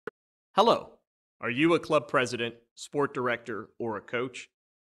Hello. Are you a club president, sport director, or a coach?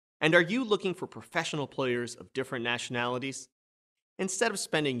 And are you looking for professional players of different nationalities? Instead of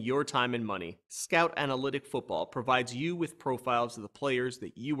spending your time and money, Scout Analytic Football provides you with profiles of the players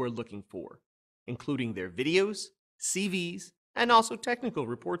that you are looking for, including their videos, CVs, and also technical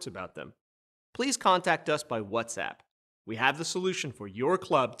reports about them. Please contact us by WhatsApp. We have the solution for your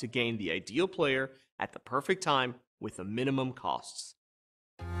club to gain the ideal player at the perfect time with the minimum costs.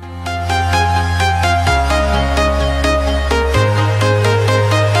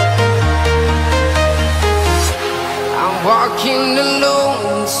 Walking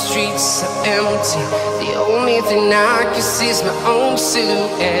alone, the streets are empty. The only thing I can see is my own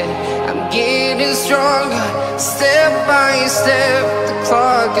silhouette. I'm getting stronger, step by step. The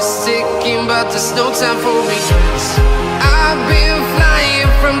clock is ticking, but there's no time for regrets. I've been flying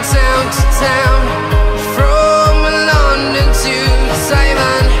from town to town, from London to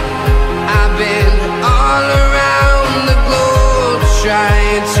Taiwan. I've been all around the globe,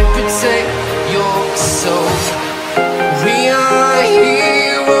 trying to protect your soul. We are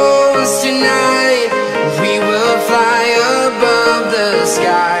heroes tonight. We will fly above the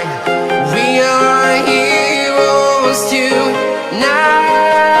sky. We are heroes tonight.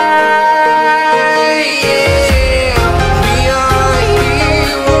 Yeah. We are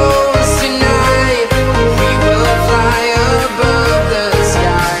heroes tonight. We will fly above the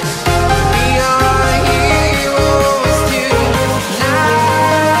sky. We are heroes tonight.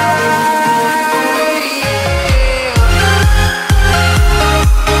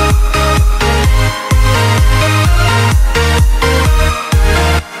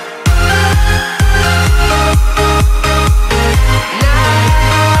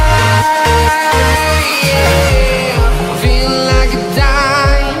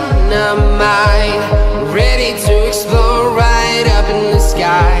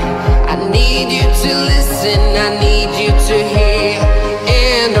 I need you to listen, I need you to hear,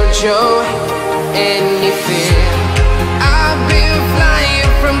 and don't show any fear. I've been flying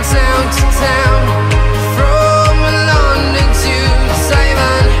from town to town, from London to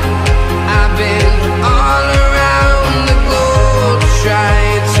Taiwan. I've been all around the globe,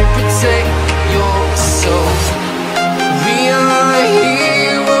 trying to protect your soul. We are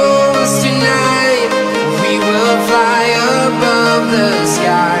heroes tonight. We will fly above the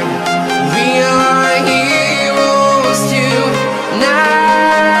sky. We are heroes tonight.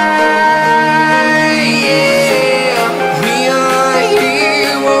 Yeah. We are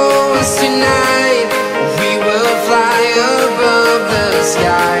heroes tonight. We will fly above the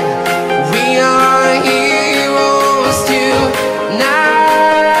sky. We are heroes tonight.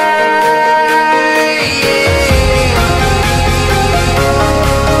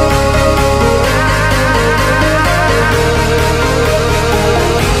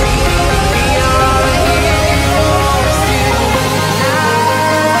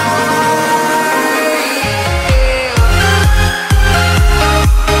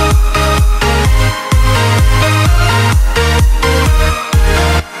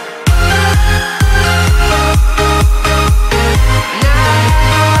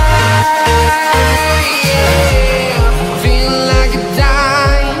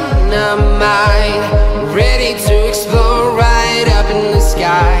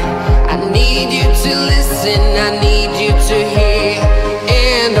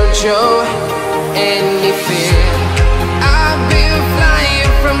 Show any fear. I've been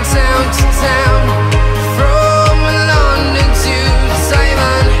flying from town to town, from London to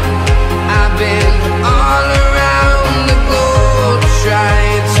Taiwan. I've been all around the globe,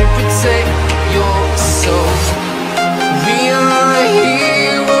 trying to protect your soul. We are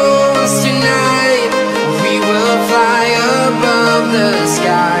heroes tonight. We will fly above the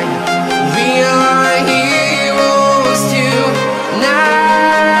sky. We are heroes tonight.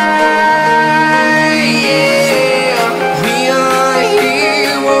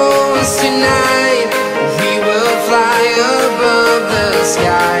 Tonight, we will fly above the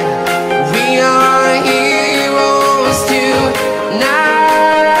sky. We are heroes tonight.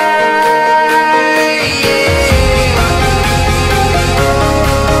 Yeah.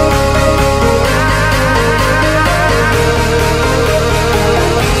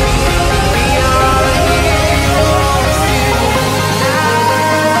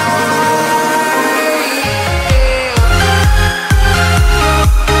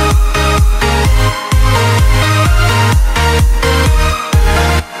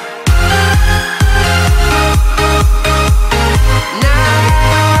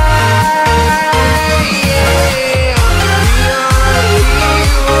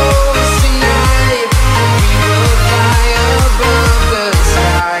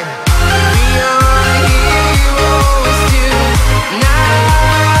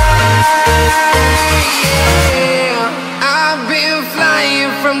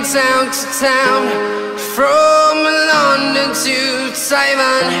 town, from London to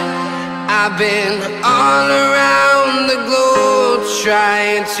Taiwan. I've been all around the globe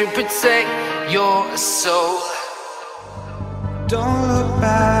trying to protect your soul. Don't look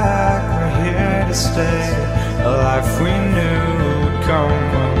back, we're here to stay. A life we knew would come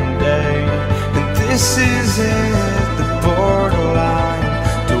one day. And this is it, the borderline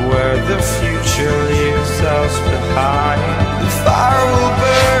to where the future leaves us behind. The fire will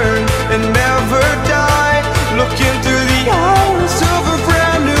burn and never die, looking through the eyes of a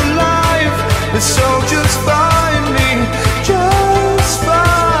brand new life. And so just find me, just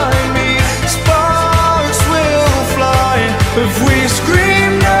find me. Sparks will fly if we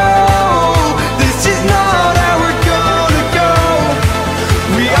scream no. This is not how we're gonna go.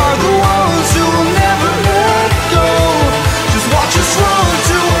 We are the ones who will never let go. Just watch us run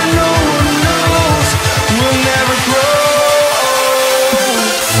to where no one knows. We'll never grow.